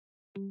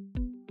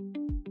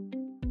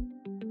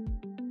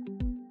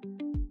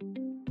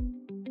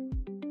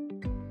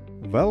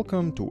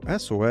Welcome to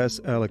SOS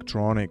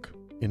Electronic.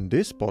 In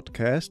this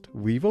podcast,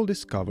 we will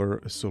discover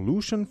a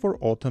solution for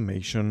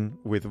automation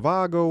with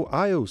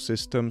WAGO-I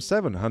System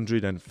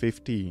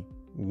 750.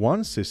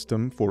 One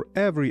system for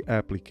every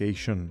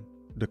application.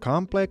 The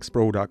complex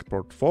product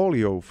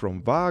portfolio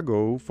from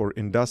WAGO for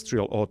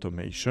industrial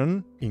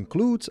automation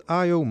includes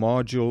I/O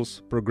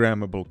modules,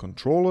 programmable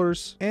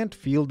controllers, and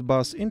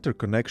fieldbus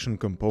interconnection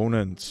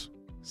components.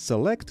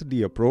 Select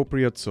the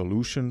appropriate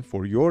solution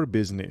for your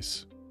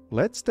business.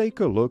 Let's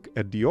take a look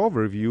at the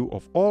overview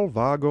of all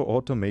WAGO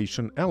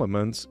automation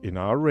elements in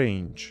our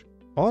range.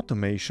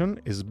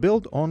 Automation is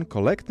built on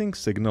collecting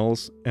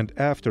signals, and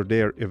after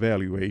their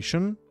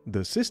evaluation,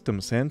 the system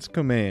sends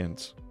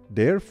commands.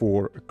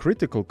 Therefore, a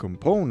critical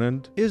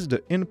component is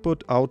the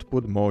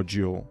input-output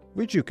module,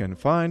 which you can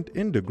find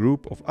in the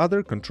group of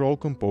other control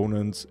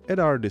components at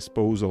our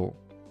disposal.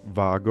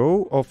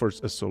 WAGO offers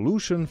a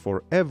solution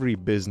for every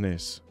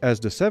business,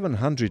 as the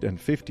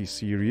 750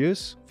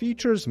 series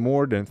features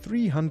more than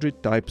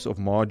 300 types of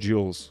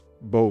modules,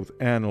 both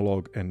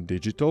analog and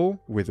digital,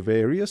 with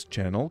various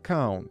channel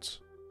counts.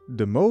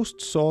 The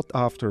most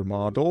sought-after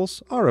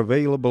models are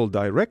available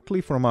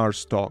directly from our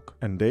stock,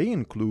 and they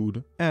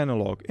include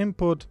analog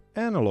input,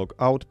 analog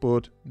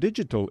output,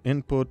 digital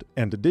input,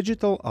 and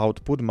digital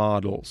output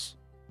models.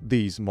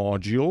 These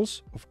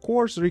modules, of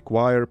course,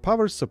 require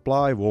power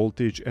supply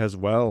voltage as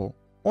well.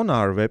 On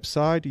our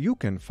website, you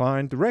can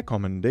find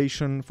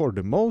recommendation for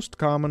the most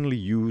commonly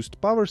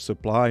used power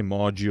supply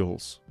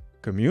modules.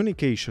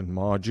 Communication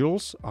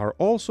modules are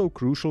also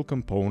crucial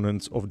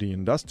components of the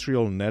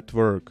industrial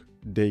network.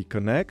 They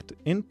connect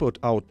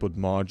input-output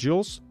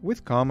modules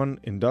with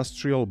common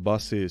industrial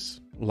buses,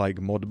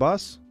 like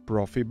Modbus,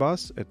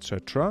 Profibus,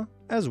 etc.,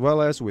 as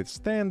well as with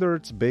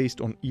standards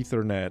based on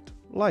Ethernet,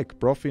 like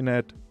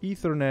Profinet,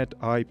 Ethernet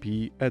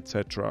IP,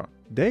 etc.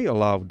 They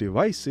allow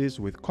devices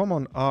with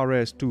common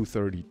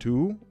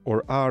RS-232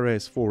 or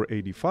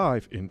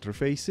RS-485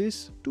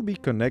 interfaces to be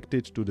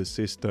connected to the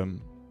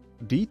system.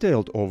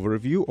 Detailed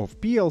overview of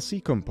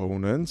PLC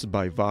components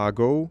by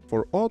WAGO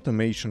for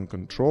automation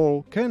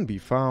control can be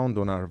found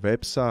on our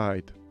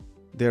website.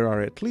 There are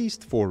at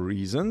least 4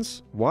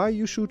 reasons why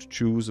you should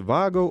choose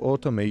WAGO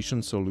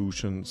automation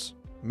solutions,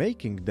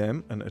 making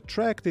them an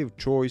attractive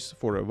choice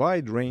for a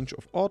wide range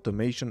of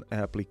automation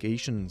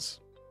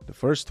applications. The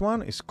first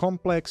one is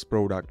complex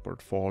product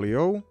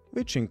portfolio,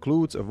 which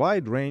includes a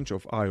wide range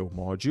of I/O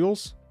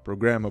modules,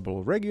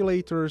 programmable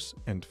regulators,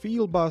 and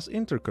fieldbus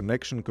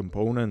interconnection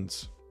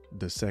components.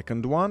 The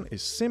second one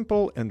is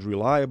simple and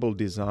reliable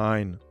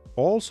design.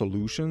 All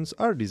solutions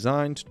are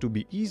designed to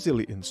be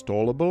easily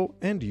installable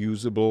and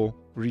usable,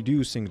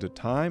 reducing the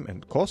time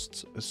and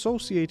costs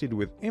associated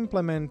with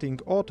implementing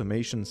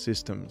automation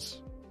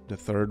systems. The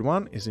third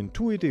one is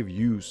intuitive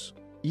use.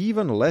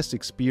 Even less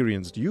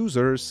experienced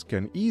users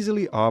can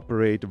easily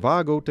operate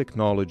WAGO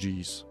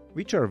technologies,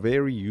 which are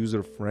very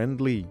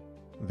user-friendly.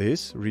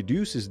 This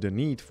reduces the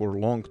need for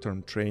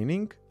long-term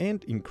training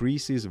and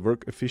increases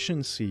work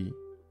efficiency.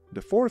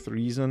 The fourth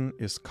reason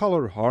is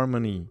color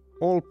harmony.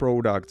 All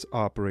products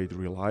operate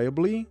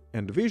reliably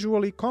and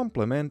visually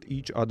complement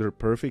each other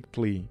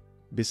perfectly.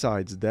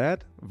 Besides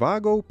that,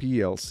 WAGO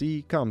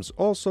PLC comes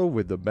also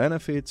with the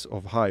benefits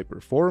of high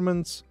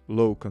performance,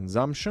 low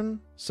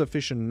consumption,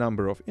 sufficient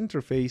number of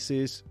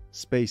interfaces,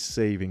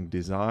 space-saving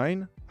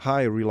design,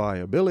 high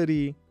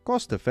reliability,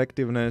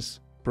 cost-effectiveness,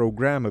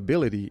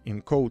 programmability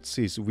in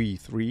CodeSys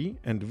v3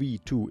 and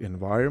v2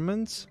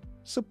 environments,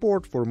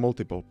 support for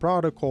multiple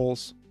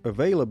protocols,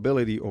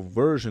 availability of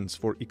versions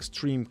for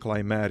extreme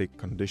climatic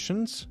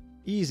conditions,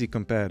 easy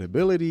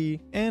compatibility,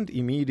 and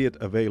immediate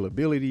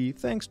availability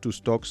thanks to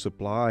stock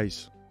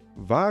supplies.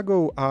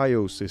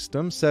 WAGO-I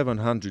System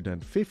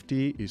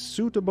 750 is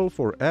suitable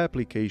for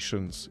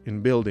applications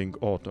in building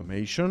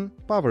automation,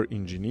 power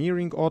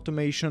engineering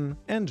automation,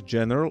 and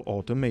general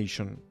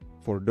automation.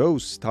 For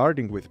those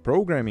starting with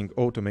programming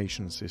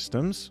automation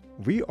systems,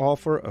 we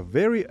offer a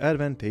very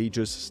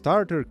advantageous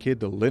starter kit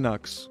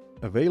Linux,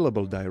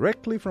 available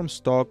directly from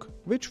stock,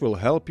 which will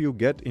help you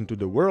get into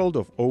the world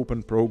of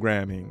open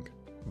programming.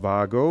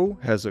 WAGO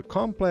has a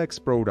complex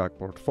product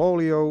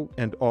portfolio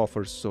and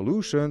offers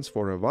solutions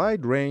for a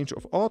wide range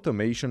of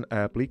automation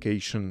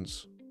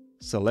applications.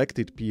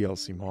 Selected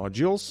PLC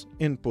modules,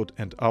 input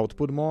and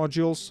output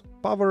modules,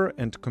 power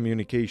and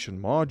communication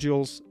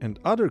modules, and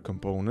other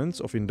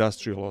components of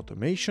industrial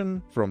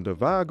automation from the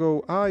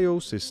WAGO-I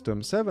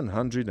System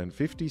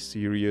 750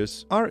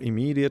 series are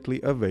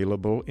immediately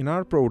available in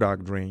our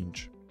product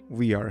range.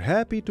 We are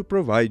happy to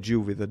provide you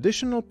with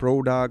additional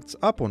products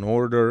upon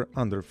order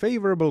under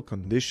favorable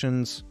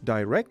conditions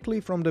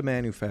directly from the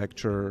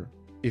manufacturer.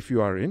 If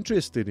you are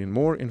interested in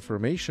more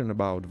information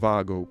about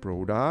WAGO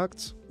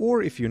products,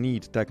 or if you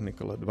need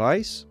technical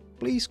advice,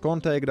 please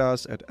contact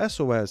us at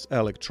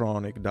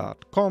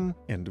soselectronic.com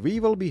and we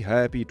will be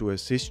happy to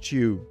assist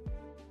you.